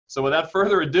So without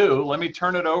further ado, let me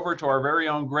turn it over to our very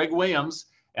own Greg Williams,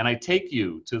 and I take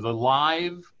you to the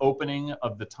live opening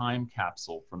of the time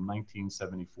capsule from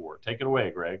 1974. Take it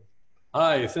away, Greg.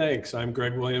 Hi, thanks. I'm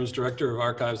Greg Williams, Director of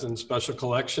Archives and Special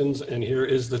Collections, and here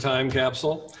is the time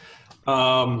capsule. I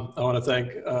want to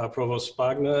thank Provost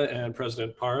Spagna and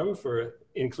President Parham for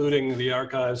including the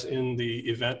archives in the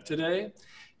event today.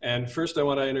 And first I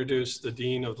want to introduce the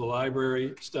Dean of the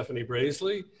Library, Stephanie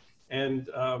Braisley, and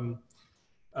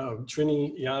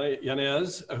Trini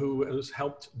Yanez, who has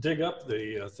helped dig up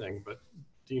the thing. But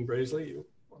Dean Braisley, you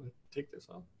want to take this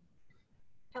on?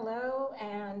 Hello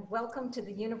and welcome to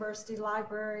the University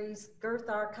Library's Gerth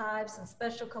Archives and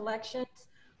Special Collections,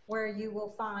 where you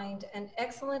will find an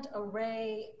excellent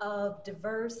array of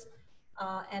diverse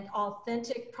and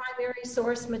authentic primary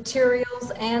source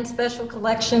materials and special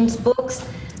collections books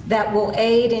that will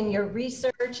aid in your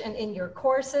research and in your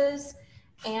courses.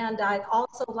 And I'd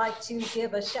also like to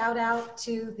give a shout out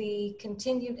to the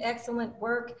continued excellent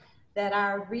work that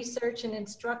our research and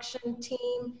instruction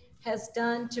team has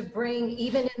done to bring,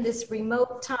 even in this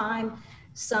remote time,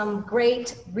 some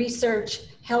great research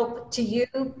help to you.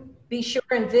 Be sure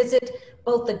and visit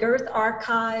both the Gerth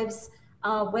Archives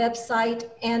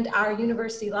website and our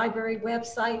University Library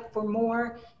website for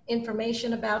more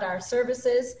information about our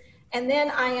services. And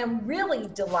then I am really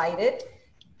delighted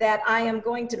that I am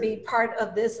going to be part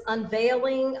of this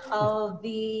unveiling of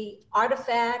the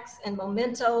artifacts and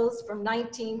mementos from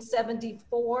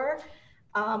 1974.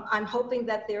 I'm hoping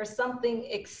that there's something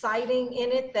exciting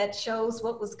in it that shows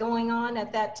what was going on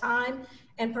at that time.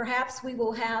 And perhaps we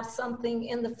will have something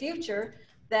in the future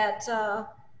that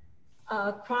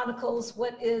chronicles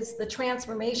what is the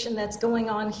transformation that's going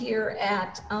on here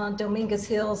at Dominguez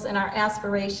Hills and our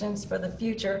aspirations for the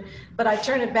future. But I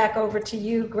turn it back over to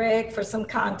you, Greg, for some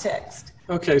context.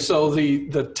 Okay, so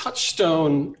the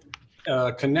touchstone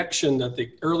connection that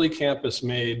the early campus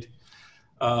made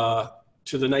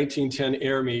to the 1910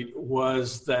 Air Meet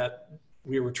was that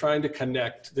we were trying to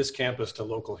connect this campus to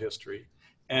local history.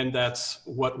 And that's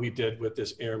what we did with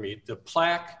this Air Meet. The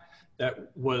plaque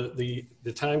that was the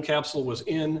time capsule was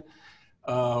in,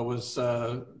 was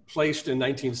placed in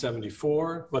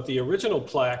 1974, but the original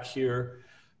plaque here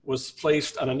was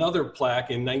placed on another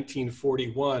plaque in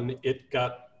 1941. It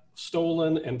got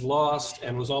stolen and lost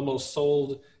and was almost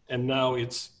sold, and now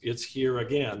it's here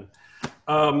again.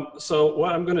 So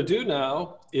what I'm gonna do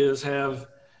now is have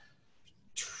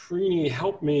Trini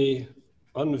help me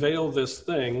unveil this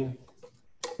thing.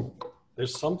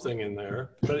 There's something in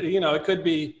there, but you know, it could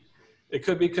be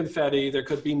confetti, there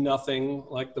could be nothing,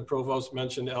 like the provost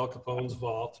mentioned, Al Capone's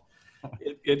vault.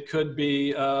 It could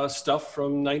be stuff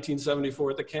from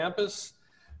 1974 at the campus,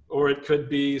 or it could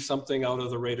be something out of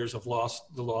the Raiders of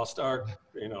the Lost Ark,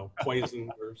 you know, poison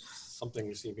or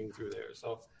something seeping through there.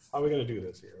 So how are we gonna do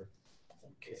this here?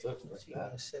 Okay, so you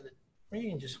want to set it, or you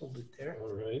can just hold it there. All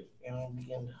right. And I'll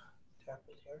begin to tap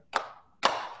it here.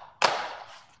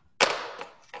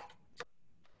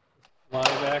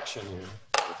 Live action here.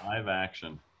 Live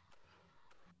action.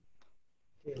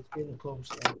 Okay, it's getting close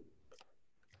now.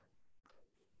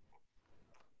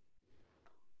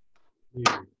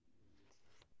 Yeah.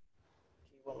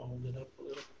 You want to hold it up a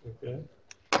little? Okay.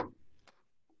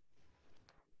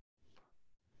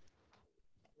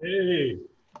 Hey,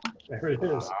 there it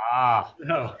is. Ah,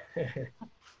 No.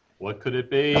 what could it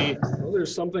be? Oh,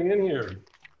 there's something in here.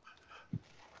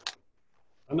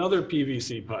 Another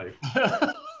PVC pipe.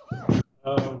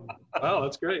 Wow,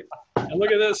 that's great. And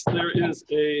look at this. There is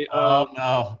a of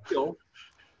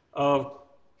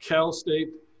Cal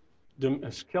State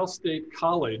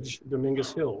College,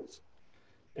 Dominguez Hills,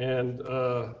 and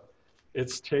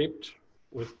it's taped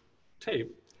with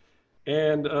tape.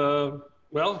 And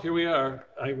well, here we are.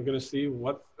 I'm going to see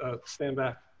what. Stand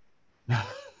back.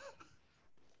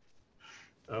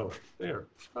 Oh, there.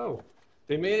 Oh,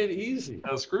 they made it easy.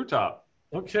 A screw top.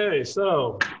 Okay,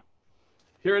 so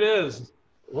here it is.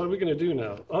 What are we going to do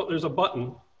now? Oh, there's a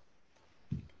button.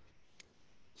 It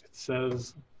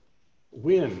says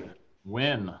win.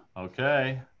 Win.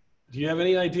 Okay. Do you have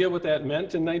any idea what that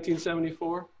meant in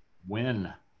 1974?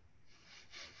 Win.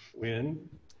 Win.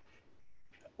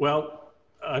 Well,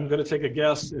 I'm going to take a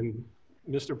guess, and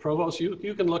Mr. Provost, you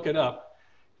can look it up.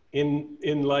 In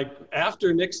like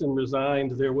after Nixon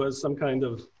resigned, there was some kind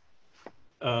of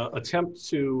attempt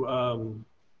to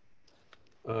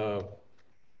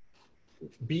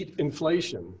beat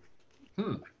inflation.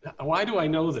 Why do I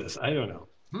know this? I don't know.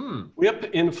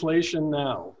 Whip inflation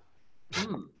now.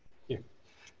 And you're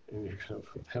going to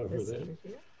put that over there.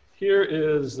 Here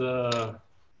is B1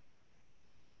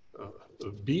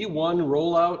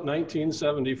 rollout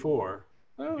 1974.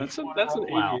 Oh, that's an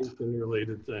roll out.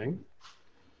 aviation-related thing.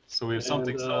 So we have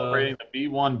something And, celebrating the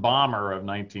B-1 bomber of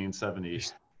 1970.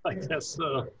 I guess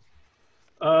so.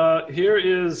 Here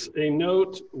is a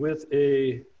note with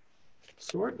a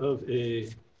sort of a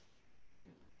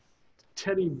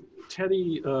teddy-like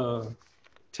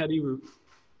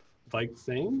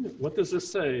thing. What does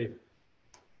this say?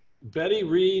 Betty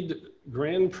Reed,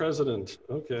 Grand President.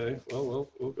 Okay, well,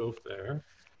 we'll go there.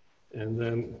 And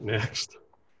then next.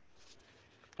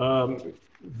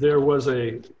 There was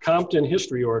a Compton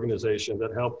history organization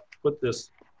that helped put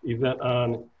this event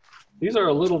on. These are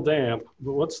a little damp,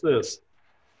 but what's this?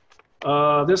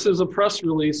 This is a press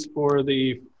release for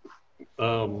the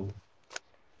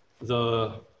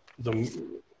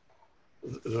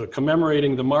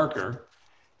commemorating the marker,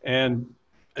 and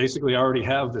basically I already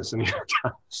have this in your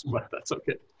house, but that's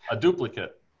okay. A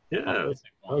duplicate. Yeah.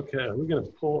 Okay, we're gonna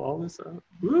pull all this out.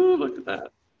 Ooh, look at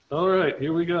that. All right,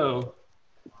 here we go.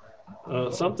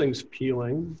 Something's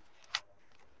peeling.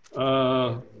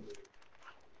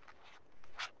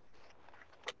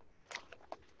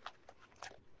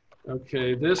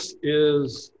 Okay, this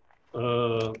is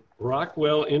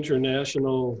Rockwell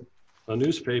International, a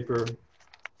newspaper.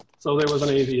 So there was an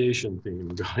aviation theme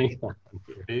going on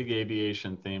here. Big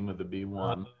aviation theme with the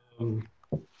B-1.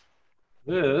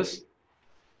 This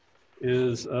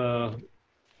is the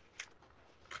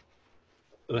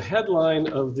headline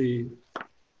of the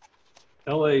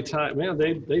LA Times. Man,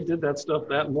 they did that stuff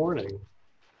that morning.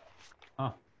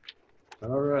 Huh.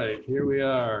 All right, here we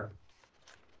are.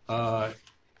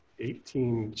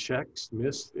 18 checks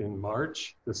missed in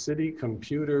March. The city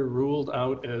computer ruled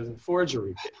out as a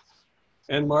forgery case.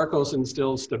 And Marcos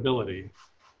instills stability.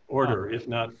 Order, if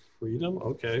not freedom.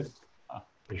 Okay.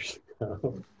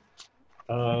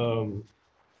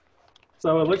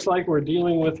 So it looks like we're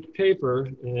dealing with paper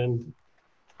and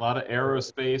A lot of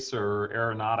aerospace or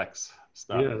aeronautics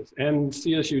stuff. yes, and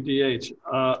CSUDH.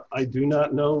 I do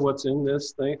not know what's in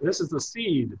this thing. This is the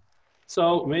seed.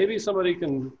 So maybe somebody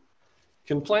can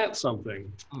plant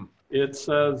something. It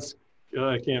says,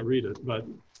 I can't read it, but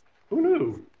who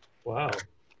knew? Wow.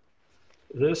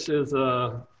 This is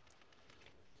a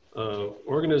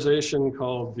organization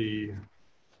called the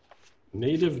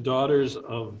Native Daughters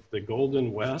of the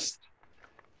Golden West,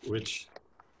 which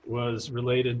was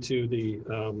related to the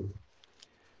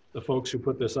folks who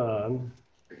put this on.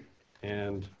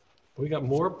 And we got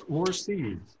more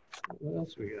seeds. What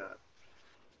else we got?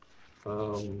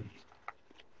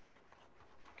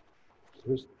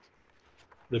 There's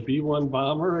the B-1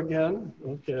 bomber again.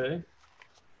 Okay.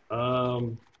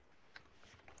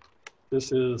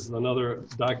 This is another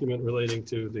document relating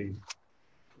to the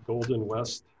Golden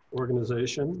West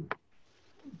organization.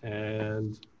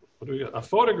 And what do we got? A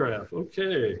photograph.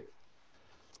 Okay.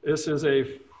 This is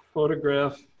a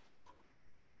photograph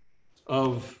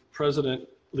of President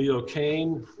Leo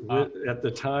Kane at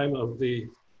the time of the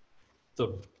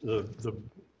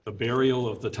burial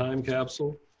of the time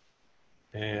capsule.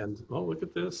 And oh, look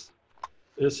at this.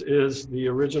 This is the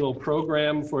original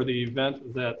program for the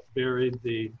event that buried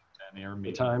the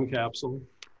time capsule.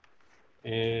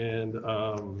 And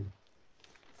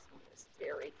It's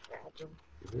very fragile.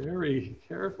 very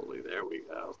carefully, there we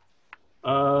go.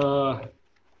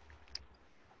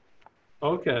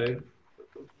 Okay,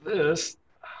 this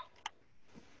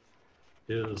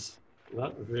is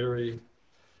not very,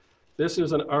 this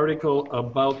is an article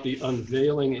about the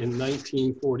unveiling in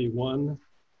 1941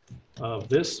 of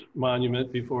this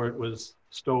monument before it was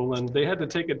stolen. They had to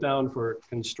take it down for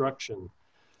construction,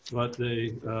 but they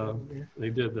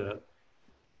did that.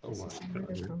 Oh my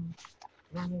God.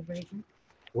 Ronald Reagan.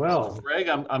 Well, Greg,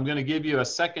 I'm going to give you a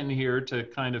second here to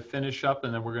kind of finish up,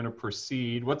 and then we're going to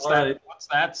proceed. What's All that? right. What's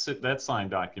that signed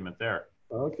document there?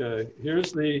 okay,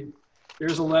 here's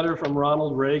a letter from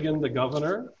Ronald Reagan, the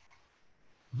governor,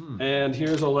 and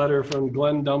here's a letter from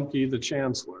Glenn Dumke, the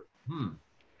chancellor.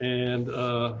 And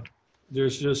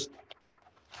there's just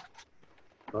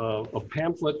a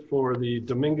pamphlet for the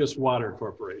Dominguez Water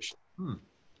Corporation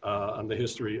on the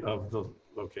history of the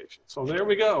location. So there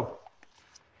we go.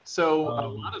 So a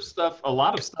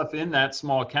lot of stuff in that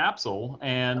small capsule,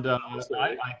 and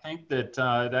I think that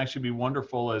it'd actually be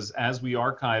wonderful as we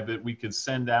archive it, we could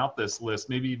send out this list,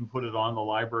 maybe even put it on the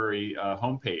library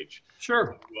homepage.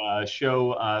 Sure.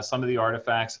 Show some of the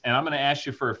artifacts. And I'm going to ask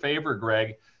you for a favor,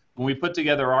 Greg. When we put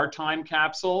together our time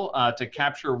capsule to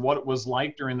capture what it was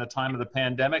like during the time of the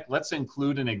pandemic, let's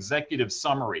include an executive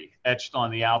summary etched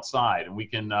on the outside, and we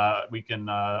can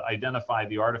identify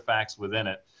the artifacts within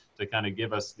it to kind of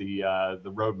give us the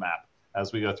roadmap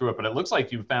as we go through it. But it looks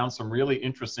like you found some really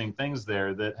interesting things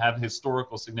there that have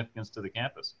historical significance to the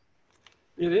campus.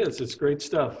 It is. It's great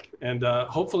stuff. And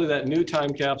hopefully that new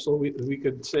time capsule, we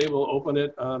could say we'll open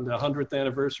it on the 100th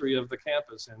anniversary of the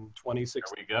campus in 2016.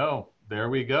 There we go. There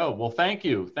we go. Well, thank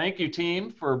you. Thank you, team,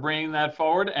 for bringing that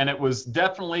forward. And it was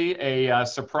definitely a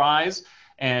surprise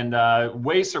and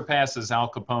way surpasses Al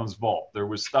Capone's vault. There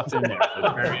was stuff in there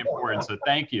that's very important. So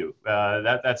thank you.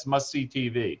 That's must-see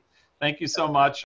TV. Thank you so much.